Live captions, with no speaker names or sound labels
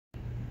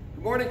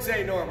Good morning,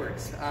 St.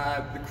 Norbert's.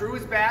 The crew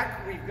is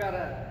back. We've got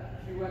a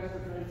few extra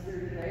friends here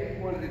today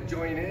who wanted to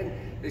join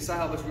in. They saw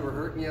how much we were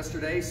hurting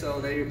yesterday,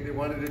 so they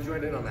wanted to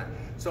join in on that.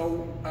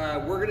 So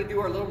we're going to do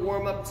our little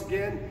warm-ups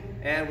again,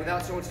 and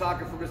without so much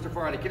talking for Mr.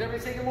 Farley. Can everybody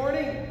say good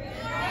morning? Good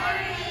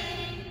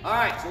morning! All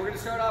right, so we're going to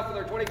start off with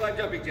our 25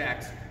 jumping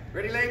jacks.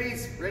 Ready,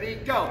 ladies? Ready,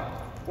 go!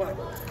 1,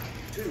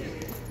 2,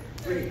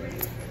 3,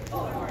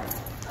 4,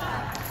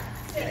 5,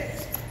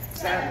 6,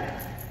 7,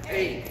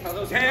 8. Are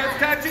those hands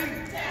touching?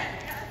 10,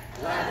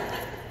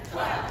 11,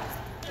 12,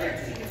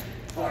 13,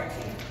 14,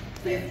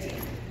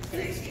 15,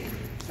 16,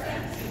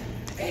 17,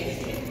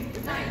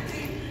 18,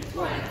 19,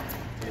 20,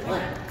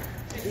 21,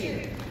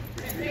 22,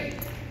 23,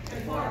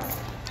 24,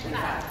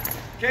 25.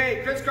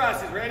 Okay,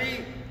 crisscrosses.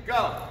 Ready? Go.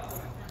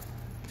 1,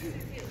 2,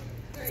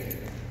 3,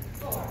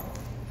 4,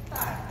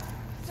 5,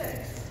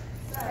 6,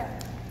 7,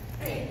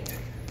 8,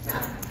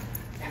 9,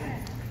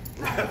 10,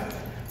 11,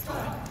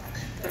 12,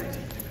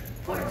 13,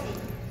 14,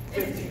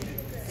 15,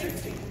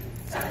 16,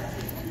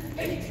 17,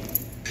 18,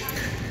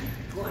 19,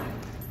 20,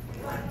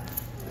 21,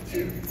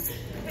 22,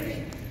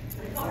 23,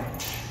 24,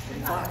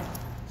 25.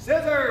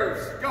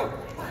 Scissors! Go!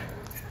 1,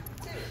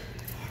 2,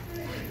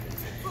 3,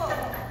 4,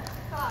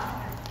 5,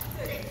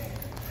 6,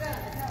 7,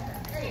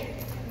 8,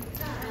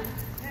 9,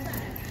 10,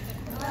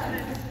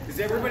 11. Is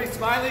everybody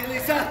smiling,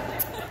 Lisa?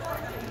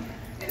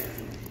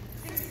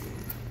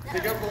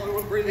 Pick up a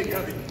little breathing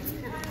heavy.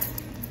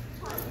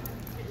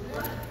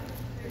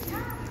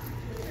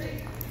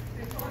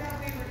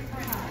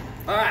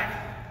 All right.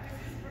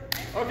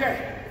 Okay.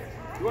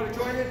 You want to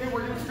join in?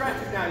 We're doing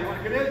stretches now. You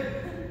want to get in?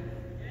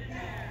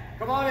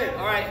 Come on in.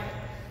 All right.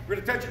 We're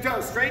going to touch your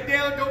toes. Straight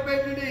down. Don't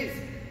bend your knees.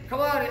 Come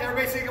on in.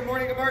 Everybody say good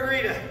morning to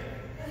Margarita.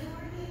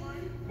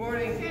 Good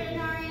morning. Good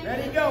morning.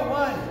 Ready? Go.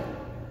 1.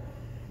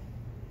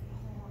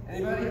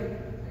 Anybody?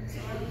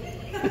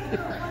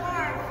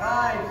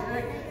 5,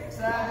 6,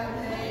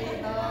 7,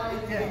 8,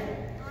 9, 10.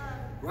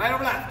 Right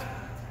or left?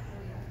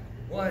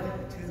 1,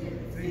 2,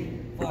 3,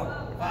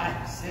 4,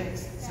 5, 6,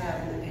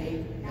 7,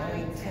 8,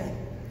 9,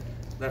 10.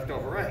 Left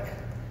over right.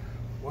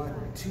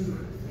 1, 2,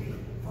 3,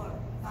 4,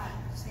 5,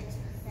 6,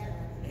 7,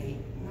 8,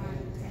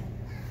 9, 10.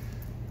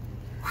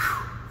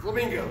 Whew.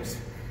 Flamingos.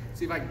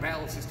 See if I can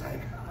balance this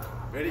time.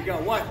 Ready, go.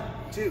 1,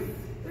 2,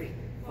 3,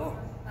 4,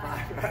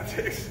 5,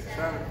 6,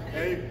 7,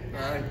 8,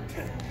 9,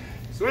 10.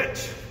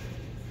 Switch.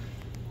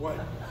 1,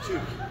 2,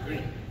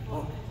 3,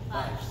 4,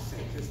 5,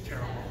 6. This is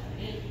terrible.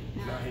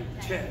 9,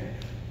 10.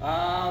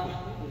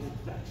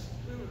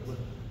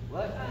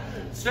 What?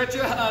 Stretch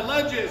your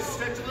lunges.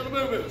 Stretch your little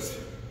moo-moos.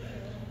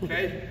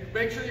 Okay?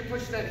 Make sure you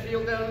push that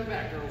heel down in the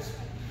back, girls.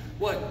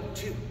 1,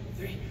 2,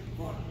 3,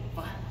 4,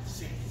 5,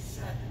 6,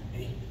 7,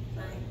 8,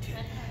 9,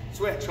 10.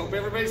 Switch. Hope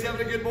everybody's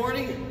having a good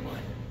morning. 1,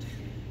 2,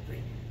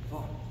 3,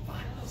 4, 5,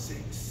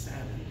 6,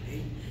 7, 8,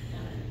 9,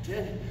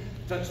 10.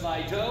 Touch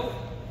slide toe.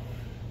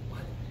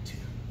 1, 2,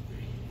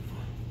 3,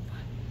 4,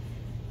 5,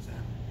 7,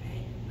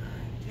 8, 9,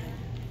 10.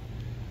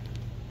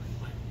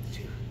 1,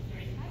 2,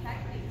 3,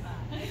 4,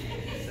 5, 6,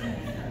 7,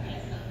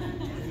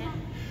 8.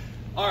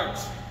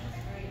 Arms.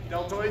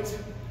 Deltoids.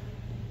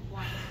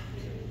 1,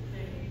 2,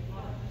 3,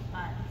 4,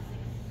 5,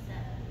 6, 7,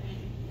 8,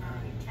 9,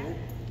 10.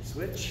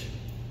 Switch.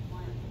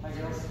 1, Hi,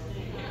 girls. 2,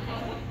 3,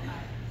 4,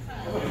 5,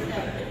 6, 7,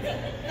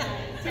 8,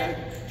 9,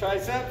 10.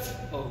 Triceps.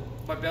 Oh,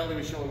 my belly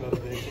was showing other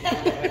things.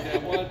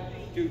 1,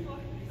 2,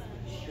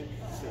 6,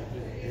 7,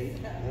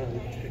 8, 9,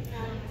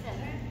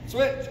 10.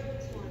 Switch. 1,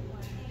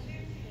 2,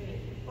 3,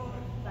 4,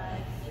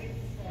 5, 6,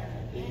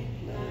 7, 8,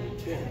 9,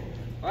 10.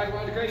 All right, we're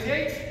on to crazy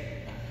 8.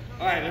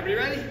 All right, everybody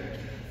ready?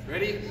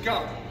 Ready?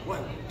 Go.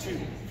 1, 2,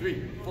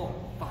 3, 4,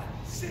 5,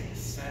 6,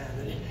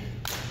 7, 8.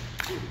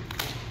 2,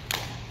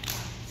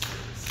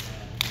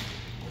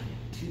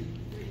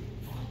 3,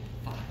 4,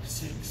 5,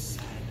 6,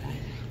 7, 8.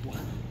 1,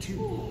 2,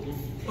 3,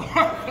 4,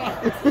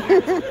 5, 6,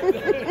 7,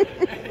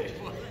 8.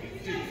 1,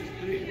 2,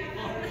 3,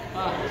 4,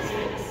 5,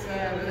 6,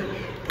 7,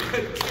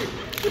 8.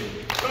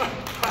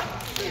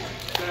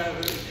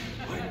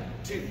 1,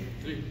 2,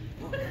 3,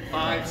 4,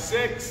 5,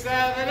 6,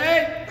 7,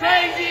 8.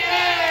 Crazy 8!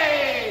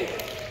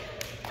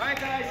 All right,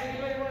 guys,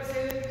 anybody want to say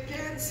anything to the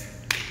kids?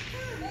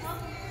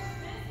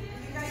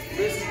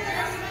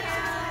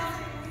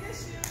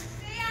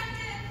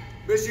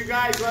 Miss you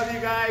guys, love you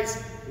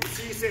guys. We'll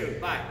see you soon.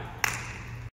 Bye.